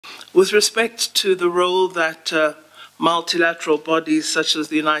With respect to the role that multilateral bodies such as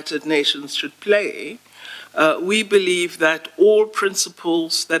the United Nations should play, we believe that all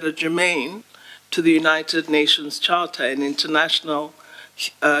principles that are germane to the United Nations Charter and international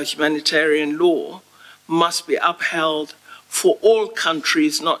humanitarian law must be upheld for all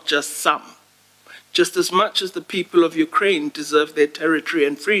countries, not just some. Just as much as the people of Ukraine deserve their territory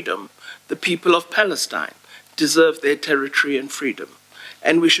and freedom, the people of Palestine deserve their territory and freedom.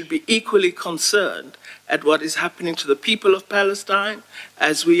 And we should be equally concerned at what is happening to the people of Palestine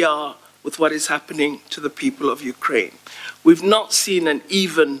as we are with what is happening to the people of Ukraine. We've not seen an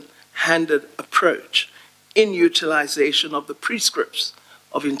even-handed approach in utilization of the prescripts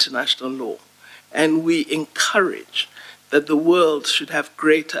of international law. And we encourage that the world should have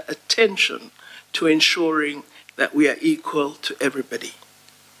greater attention to ensuring that we are equal to everybody.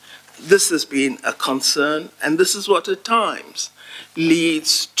 This has been a concern, and this is what at times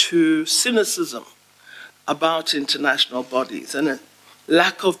leads to cynicism about international bodies and a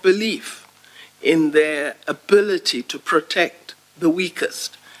lack of belief in their ability to protect the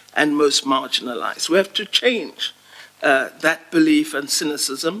weakest and most marginalized. We have to change that belief and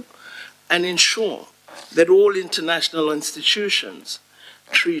cynicism and ensure that all international institutions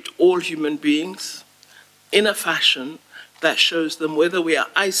treat all human beings in a fashion that shows them whether we are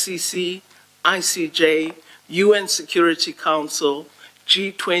ICC, ICJ, UN Security Council,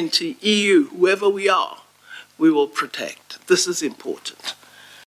 G20, EU, whoever we are, we will protect. This is important.